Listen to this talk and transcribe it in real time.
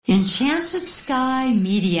Enchanted Sky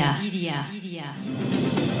Media.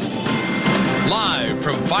 Live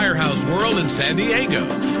from Firehouse World in San Diego,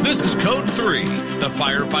 this is Code 3, the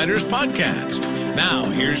Firefighters Podcast. Now,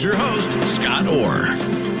 here's your host, Scott Orr.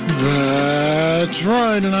 That's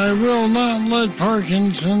right, and I will not let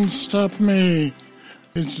Parkinson's stop me.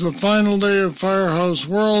 It's the final day of Firehouse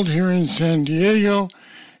World here in San Diego,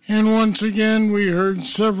 and once again we heard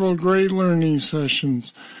several great learning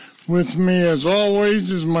sessions. With me, as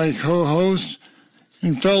always, is my co-host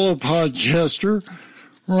and fellow podcaster,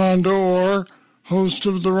 Rhonda Orr, host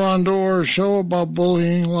of the Rhonda Orr Show about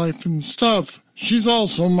bullying, life, and stuff. She's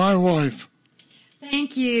also my wife.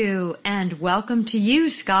 Thank you, and welcome to you,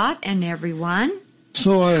 Scott, and everyone.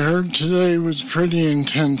 So I heard today was pretty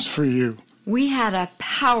intense for you. We had a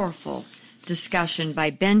powerful discussion by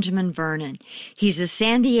Benjamin Vernon. He's a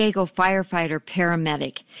San Diego firefighter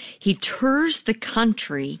paramedic. He tours the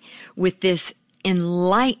country with this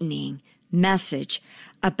enlightening message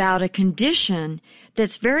about a condition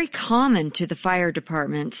that's very common to the fire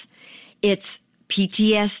departments. It's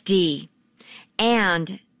PTSD,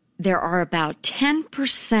 and there are about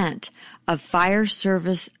 10% of fire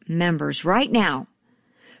service members right now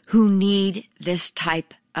who need this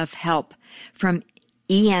type of help from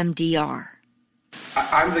EMDR.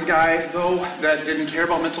 I'm the guy, though, that didn't care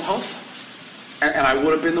about mental health. And I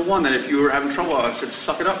would have been the one that if you were having trouble, I said,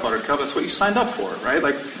 suck it up, Buttercup. That's what you signed up for, right?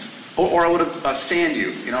 Like, or I would have stand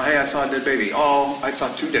you. You know, hey, I saw a dead baby. Oh, I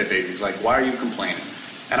saw 2 dead babies. Like, why are you complaining?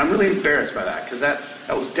 And I'm really embarrassed by that, because that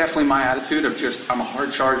was definitely my attitude of just, I'm a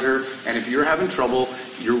hard charger, and if you're having trouble,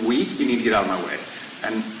 you're weak, you need to get out of my way.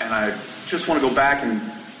 And I just want to go back and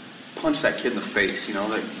punch that kid in the face, you know,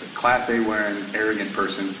 the Class A wearing, arrogant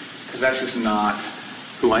person, because that's just not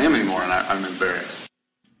who I am anymore, and I'm embarrassed.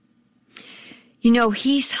 You know,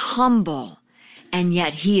 he's humble, and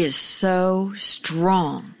yet he is so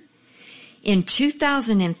strong. In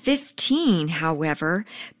 2015, however,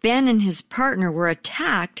 Ben and his partner were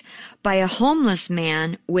attacked by a homeless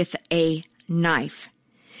man with a knife.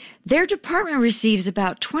 Their department receives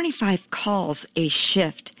about 25 calls a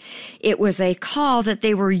shift. It was a call that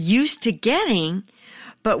they were used to getting,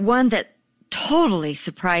 but one that totally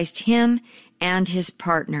surprised him and his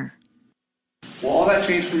partner. Well, all that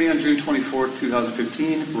changed for me on June 24th,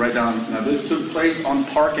 2015, right down. Now, this took place on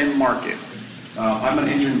Park and Market. I'm on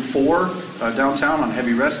Engine 4 downtown on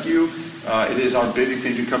heavy rescue. It is our busiest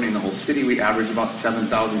engine company in the whole city. We average about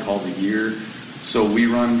 7,000 calls a year. So we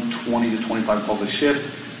run 20 to 25 calls a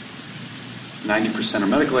shift. 90% are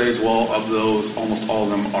medical aids. Well, of those, almost all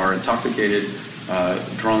of them are intoxicated,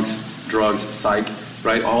 drunks, drugs, psych,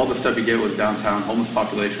 right? All the stuff you get with downtown homeless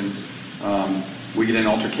populations. We get in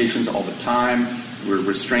altercations all the time. We're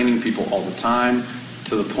restraining people all the time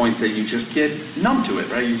to the point that you just get numb to it,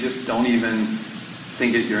 right? You just don't even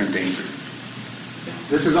think that you're in danger.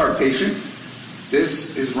 This is our patient.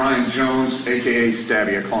 This is Ryan Jones, a.k.a.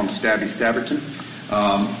 Stabby. I call him Stabby Stabberton.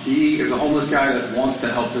 He is a homeless guy that wants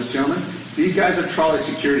to help this gentleman. These guys are trolley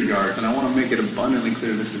security guards, and I want to make it abundantly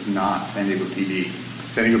clear this is not San Diego PD.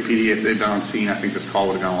 San Diego PD, if they'd been on scene, I think this call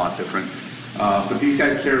would have gone a lot different. But these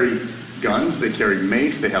guys carry guns, they carry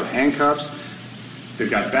mace, they have handcuffs,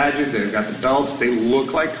 they've got badges, they've got the belts, they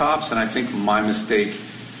look like cops, and I think my mistake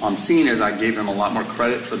on scene is I gave them a lot more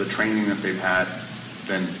credit for the training that they've had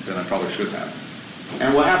than I probably should have.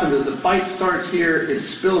 And what happens is the fight starts here, it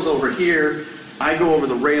spills over here, I go over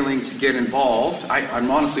the railing to get involved.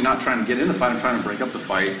 I'm honestly not trying to get in the fight, I'm trying to break up the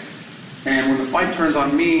fight. And when the fight turns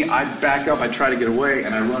on me, I back up, I try to get away,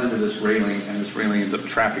 and I run into this railing, and this railing ends up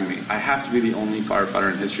trapping me. I have to be the only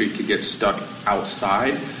firefighter in history to get stuck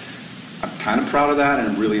outside. I'm kind of proud of that, and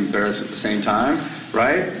I'm really embarrassed at the same time,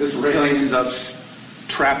 right? This railing ends up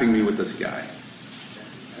trapping me with this guy,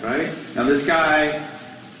 right? Now this guy,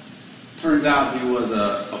 turns out he was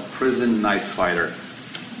a prison knife fighter,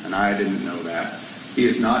 and I didn't know that. He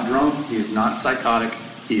is not drunk, he is not psychotic,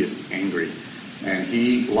 he is angry. And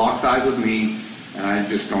he locks eyes with me, and I'm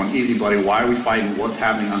just going, easy, buddy, why are we fighting? What's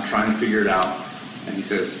happening? I'm trying to figure it out. And he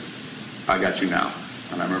says, I got you now.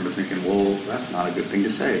 And I remember thinking, well, that's not a good thing to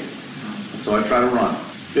say. And so I try to run.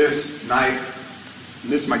 This knife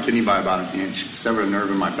missed my kidney by about an inch, severed a nerve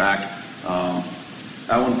in my back.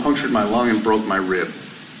 That one punctured my lung and broke my rib.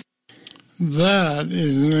 That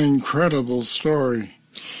is an incredible story.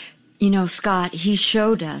 You know, Scott, he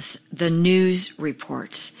showed us the news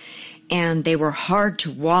reports, and they were hard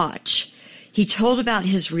to watch. He told about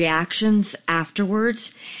his reactions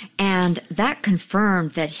afterwards, and that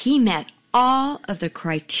confirmed that he met all of the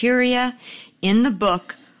criteria in the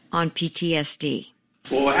book on PTSD.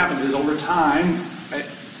 Well, what happens is over time,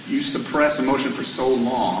 you suppress emotion for so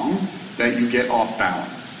long that you get off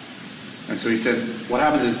balance. And so he said, what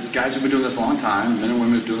happens is guys who've been doing this a long time, men and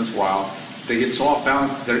women who've been doing this a while, they get so off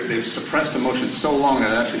balance, they've suppressed emotions so long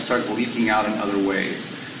that it actually starts leaking out in other ways.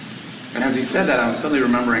 And as he said that, I was suddenly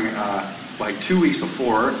remembering, like 2 weeks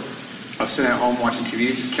before, I was sitting at home watching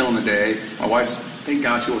TV, just killing the day. My wife's, thank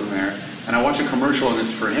God she wasn't there. And I watch a commercial, and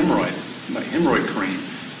it's for hemorrhoid cream.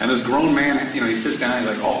 And this grown man, he sits down, and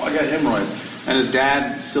he's like, oh, I got hemorrhoids. And his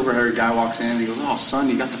dad, silver-haired guy, walks in, and he goes, oh, son,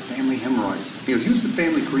 you got the family hemorrhoids. He goes, use the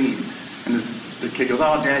family cream. And the kid goes,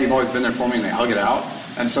 oh, Dad, you've always been there for me, and they hug it out.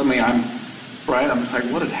 And suddenly I'm like,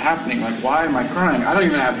 what is happening? Like, why am I crying? I don't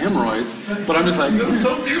even have hemorrhoids. But I'm just like, this is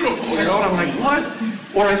so beautiful. And I'm like, what?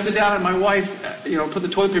 Or I sit down, and my wife, put the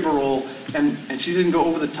toilet paper roll, and she didn't go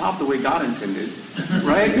over the top the way God intended,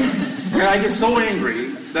 right? And I get so angry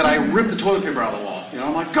that I rip the toilet paper out of the wall.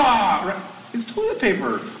 I'm like, God, it's toilet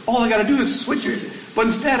paper. All I got to do is switch it. But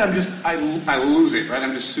instead, I lose it, right?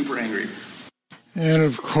 I'm just super angry. And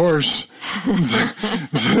of course,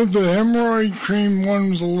 the hemorrhoid cream one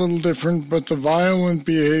was a little different, but the violent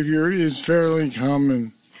behavior is fairly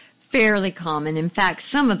common. Fairly common. In fact,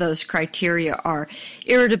 some of those criteria are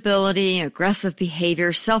irritability, aggressive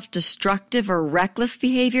behavior, self-destructive or reckless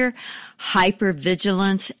behavior,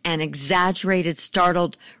 hypervigilance, and exaggerated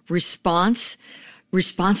startled responses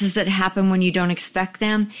that happen when you don't expect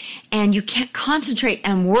them, and you can't concentrate.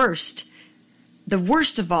 And the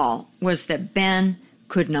worst of all was that Ben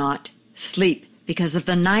could not sleep because of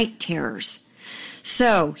the night terrors.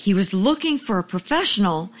 So he was looking for a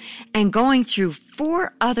professional and going through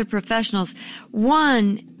 4 other professionals,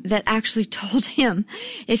 one that actually told him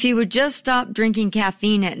if he would just stop drinking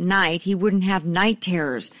caffeine at night, he wouldn't have night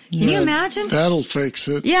terrors. Can you imagine? That'll fix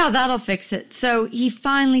it. Yeah, that'll fix it. So he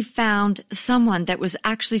finally found someone that was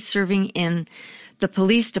actually serving in the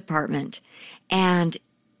police department, and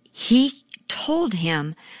he told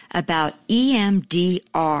him about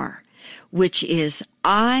EMDR, which is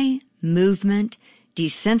eye movement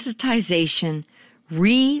desensitization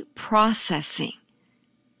reprocessing.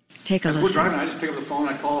 Take a listen. We're driving, I just pick up the phone,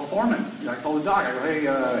 I call a foreman. I call the doc. I go, hey,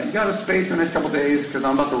 you got a space in the next couple of days because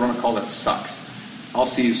I'm about to run a call that sucks. I'll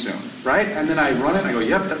see you soon, right? And then I run it, I go,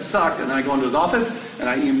 yep, that sucked. And then I go into his office, and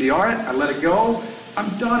I EMDR it, I let it go. I'm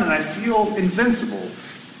done, and I feel invincible.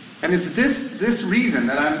 And it's this reason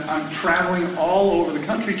that I'm traveling all over the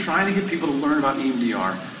country trying to get people to learn about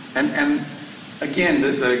EMDR. And again,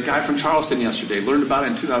 the guy from Charleston yesterday learned about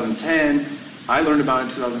it in 2010. I learned about it in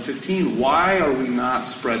 2015. Why are we not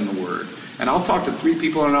spreading the word? And I'll talk to 3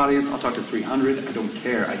 people in an audience. I'll talk to 300. I don't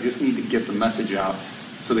care. I just need to get the message out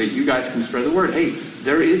so that you guys can spread the word. Hey,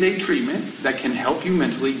 there is a treatment that can help you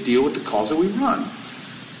mentally deal with the calls that we run.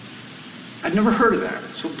 I'd never heard of that.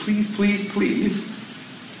 So please, please, please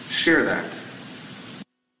share that.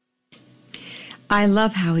 I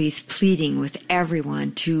love how he's pleading with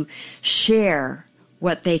everyone to share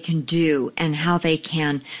what they can do and how they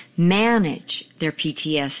can manage their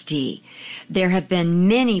PTSD. There have been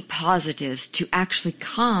many positives to actually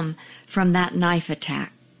come from that knife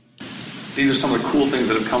attack. These are some of the cool things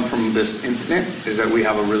that have come from this incident, is that we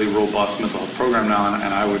have a really robust mental health program now, and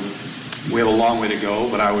we have a long way to go,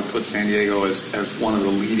 but I would put San Diego as one of the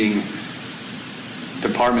leading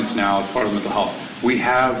departments now as far as mental health. We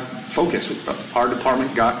have Focus. Our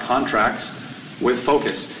department got contracts with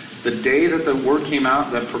Focus. The day that the word came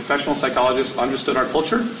out that professional psychologists understood our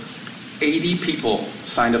culture, 80 people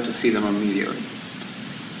signed up to see them immediately.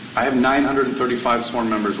 I have 935 sworn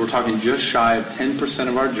members. We're talking just shy of 10%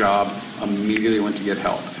 of our job immediately went to get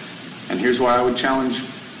help. And here's why I would challenge,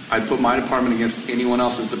 I'd put my department against anyone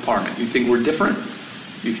else's department. You think we're different?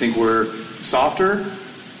 You think we're softer?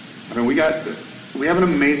 I mean, we have an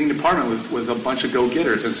amazing department with a bunch of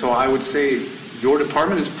go-getters. And so I would say your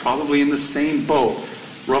department is probably in the same boat.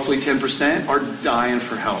 Roughly 10% are dying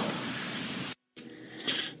for help.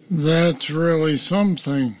 That's really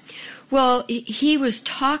something. Well, he was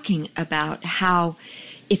talking about how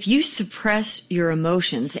if you suppress your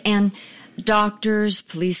emotions, and doctors,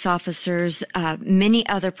 police officers, many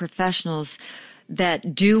other professionals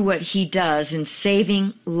that do what he does in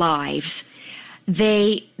saving lives,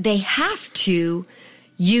 they have to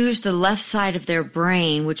use the left side of their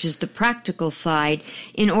brain, which is the practical side,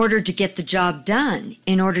 in order to get the job done,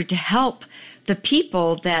 in order to help the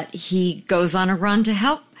people that he goes on a run to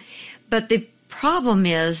help. But the problem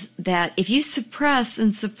is that if you suppress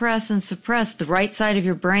and suppress and suppress the right side of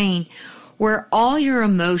your brain, where all your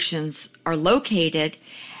emotions are located,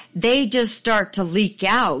 they just start to leak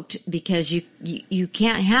out because you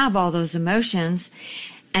can't have all those emotions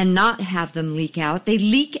and not have them leak out. They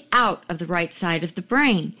leak out of the right side of the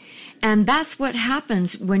brain. And that's what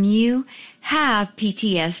happens when you have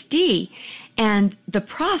PTSD. And the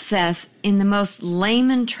process, in the most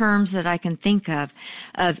layman terms that I can think of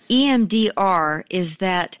EMDR is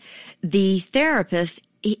that the therapist,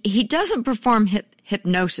 he doesn't perform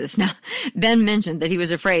hypnosis. Now, Ben mentioned that he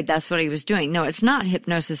was afraid that's what he was doing. No, it's not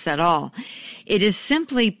hypnosis at all. It is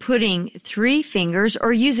simply putting 3 fingers,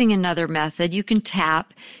 or using another method. You can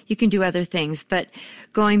tap, you can do other things, but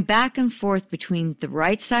going back and forth between the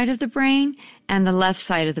right side of the brain and the left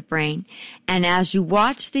side of the brain. And as you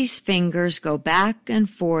watch these fingers go back and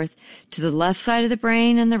forth to the left side of the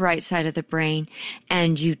brain and the right side of the brain,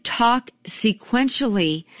 and you talk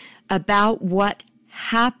sequentially about what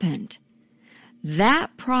happened,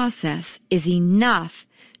 that process is enough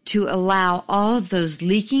to allow all of those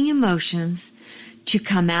leaking emotions to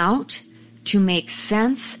come out, to make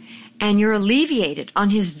sense, and you're alleviated. On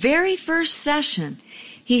his very first session,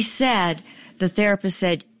 the therapist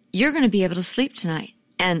said, "You're going to be able to sleep tonight."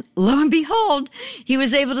 And lo and behold, he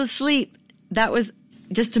was able to sleep. That was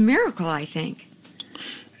just a miracle, I think.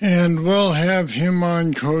 And we'll have him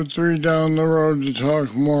on Code 3 down the road to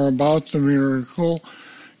talk more about the miracle.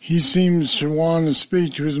 He seems to want to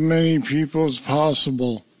speak to as many people as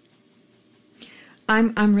possible.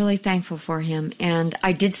 I'm really thankful for him. And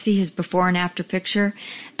I did see his before and after picture.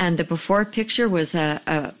 And the before picture was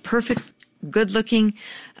a perfect, good-looking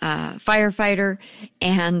firefighter.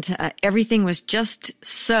 And everything was just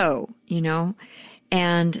so,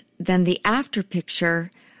 And then the after picture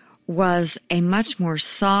was a much more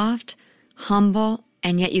soft, humble,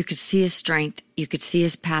 and yet you could see his strength. You could see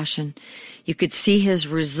his passion. You could see his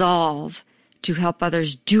resolve to help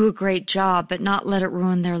others do a great job, but not let it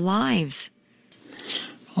ruin their lives.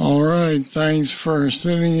 All right. Thanks for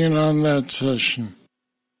sitting in on that session.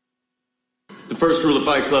 The first rule of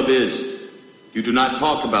Fight Club is you do not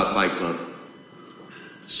talk about Fight Club.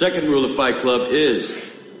 The second rule of Fight Club is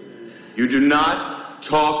you do not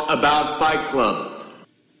talk about Fight Club.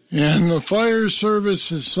 And the fire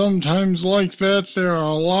service is sometimes like that. There are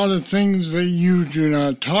a lot of things that you do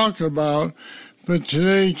not talk about. But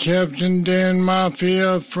today, Captain Dan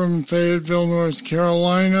Mafia from Fayetteville, North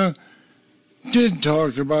Carolina, did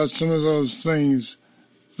talk about some of those things.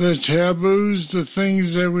 The taboos, the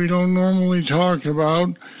things that we don't normally talk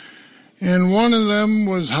about. And one of them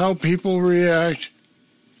was how people react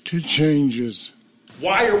to changes.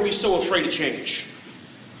 Why are we so afraid of change?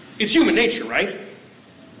 It's human nature, right?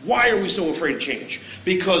 Why are we so afraid of change?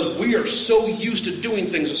 Because we are so used to doing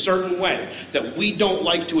things a certain way that we don't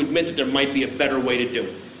like to admit that there might be a better way to do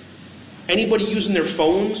it. Anybody using their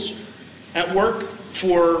phones at work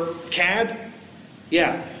for CAD?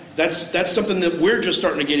 Yeah, that's something that we're just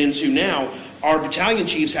starting to get into now. Our battalion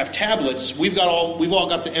chiefs have tablets. We've all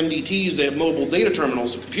got the MDTs, the mobile data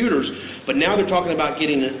terminals, the computers, but now they're talking about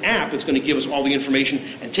getting an app that's going to give us all the information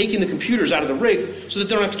and taking the computers out of the rig so that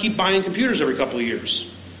they don't have to keep buying computers every couple of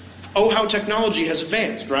years. Oh, how technology has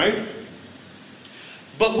advanced, right?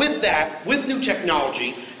 But with that, with new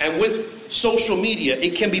technology and with social media,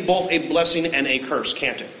 it can be both a blessing and a curse,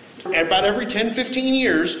 can't it? About every 10, 15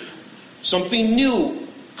 years, something new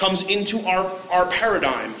comes into our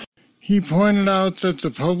paradigm. He pointed out that the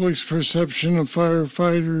public's perception of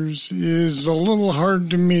firefighters is a little hard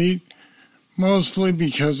to meet, mostly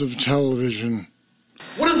because of television.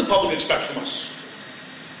 What does the public expect from us?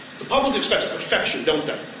 The public expects perfection, don't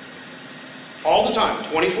they? All the time,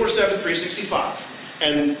 24/7, 365.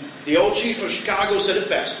 And the old chief of Chicago said it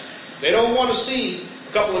best. They don't want to see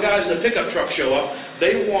a couple of guys in a pickup truck show up.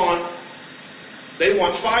 They want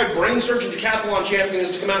 5 brain surgeon decathlon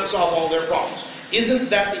champions to come out and solve all their problems.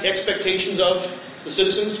 Isn't that the expectations of the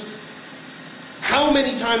citizens? How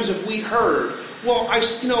many times have we heard, well,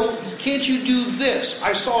 can't you do this?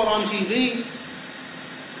 I saw it on TV.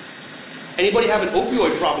 Anybody have an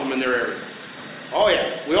opioid problem in their area? Oh yeah,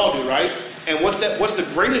 we all do, right? And what's the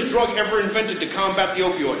greatest drug ever invented to combat the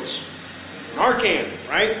opioids? Narcan,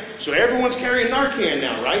 right? So everyone's carrying Narcan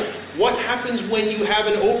now, right? What happens when you have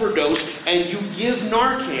an overdose and you give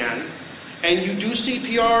Narcan and you do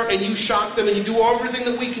CPR and you shock them and you do everything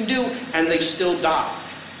that we can do and they still die?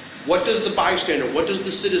 What does the bystander, what does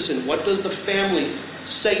the citizen, what does the family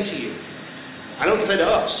say to you? I don't say to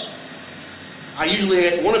us. I usually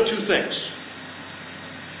add one of two things.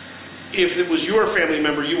 If it was your family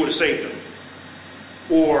member, you would have saved them.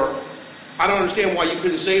 Or, I don't understand why you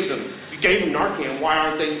couldn't save them. You gave them Narcan. Why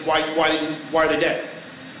are they dead?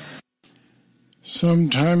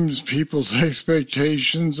 Sometimes people's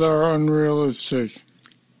expectations are unrealistic.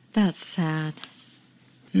 That's sad.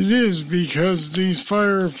 It is, because these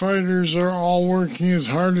firefighters are all working as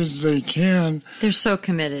hard as they can. They're so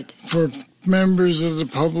committed. For members of the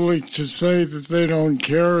public to say that they don't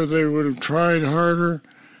care or they would have tried harder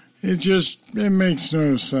It makes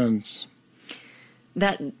no sense.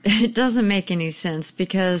 It doesn't make any sense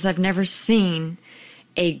because I've never seen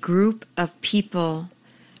a group of people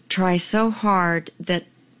try so hard that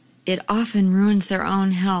it often ruins their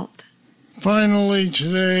own health. Finally,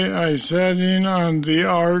 today I sat in on The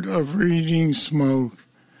Art of Reading Smoke.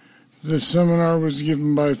 The seminar was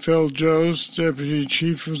given by Phil Jost, Deputy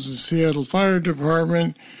Chief of the Seattle Fire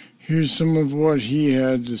Department. Here's some of what he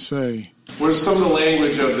had to say. What is some of the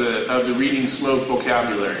language of the reading smoke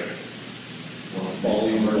vocabulary?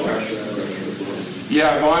 Volume,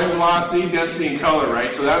 volume, velocity, density, and color,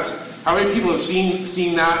 right? So that's how many people have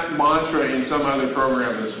seen that mantra in some other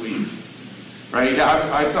program this week, right?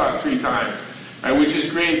 I saw it 3 times, right? Which is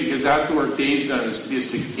great because that's the work Dave's done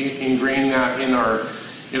is to ingrain that in our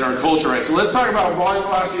culture, right? So let's talk about volume,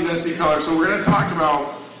 velocity, density, color. So we're going to talk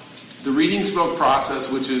about the reading smoke process,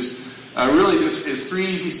 which is really just is 3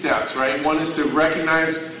 easy steps, right? One is to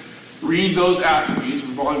read those attributes,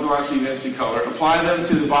 volume, velocity, density, color, apply them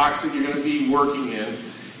to the box that you're going to be working in,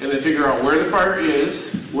 and then figure out where the fire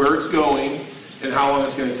is, where it's going, and how long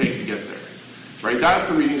it's going to take to get there, right? That's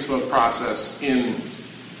the reading smoke process in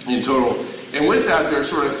total. And with that, there's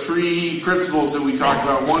sort of 3 principles that we talk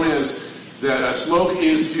about. One is that smoke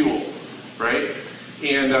is fuel, right?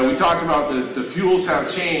 And we talk about the fuels have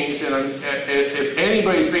changed, and if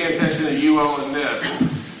anybody's paying attention to UL in this,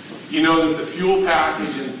 you know that the fuel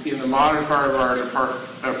package in the modern fire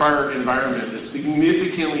environment is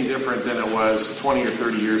significantly different than it was 20 or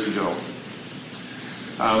 30 years ago.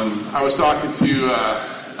 I was talking to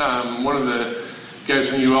one of the guys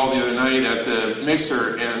from UL the other night at the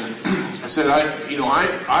mixer, and I said,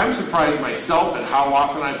 I'm surprised myself at how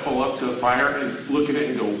often I pull up to a fire and look at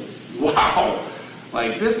it and go, wow.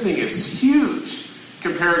 Like, this thing is huge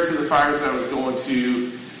compared to the fires that I was going to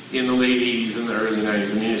in the late 80s and the early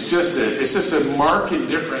 90s. I mean, it's just a marked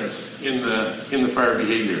difference in the fire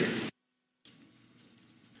behavior.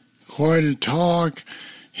 Quite a talk.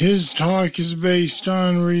 His talk is based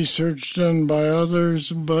on research done by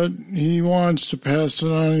others, but he wants to pass it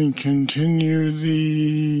on and continue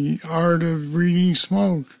the art of reading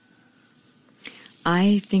smoke.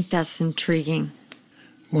 I think that's intriguing.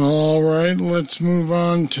 Well, all right, let's move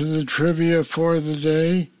on to the trivia for the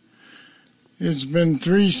day. It's been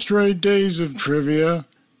 3 straight days of trivia.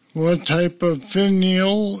 What type of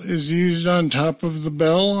finial is used on top of the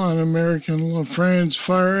bell on American LaFrance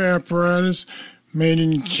fire apparatus made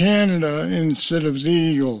in Canada instead of the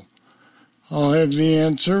Eagle? I'll have the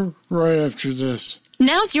answer right after this.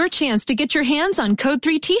 Now's your chance to get your hands on Code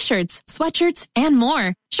 3 t-shirts, sweatshirts, and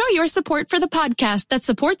more. Show your support for the podcast that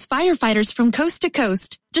supports firefighters from coast to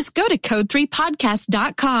coast. Just go to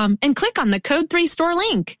code3podcast.com and click on the Code 3 store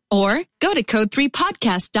link. Or go to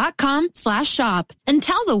code3podcast.com/shop and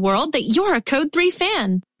tell the world that you're a Code 3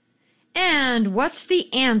 fan. And what's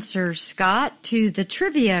the answer, Scott, to the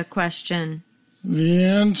trivia question? The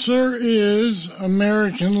answer is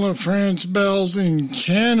American LaFrance bells in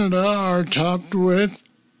Canada are topped with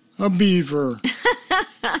a beaver.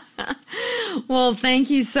 Well, thank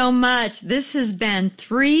you so much. This has been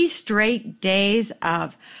 3 straight days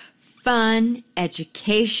of fun,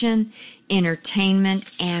 education,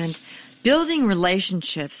 entertainment, and building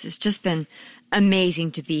relationships. It's just been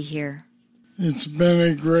amazing to be here. It's been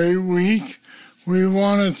a great week. We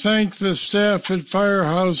want to thank the staff at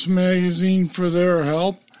Firehouse Magazine for their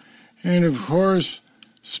help. And, of course,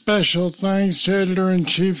 special thanks to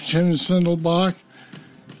Editor-in-Chief Tim Sindelbach.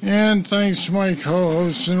 And thanks to my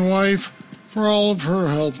co-host and wife for all of her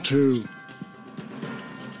help, too.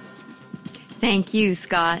 Thank you,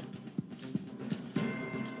 Scott.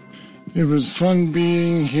 It was fun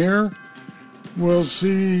being here. We'll see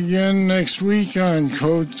you again next week on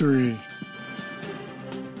Code 3.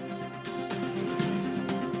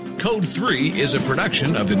 Code 3 is a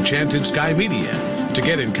production of Enchanted Sky Media. To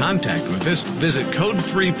get in contact with us, visit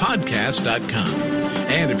code3podcast.com.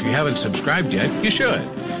 And if you haven't subscribed yet, you should.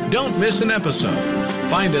 Don't miss an episode.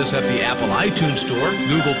 Find us at the Apple iTunes Store,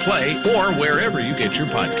 Google Play, or wherever you get your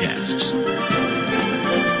podcasts.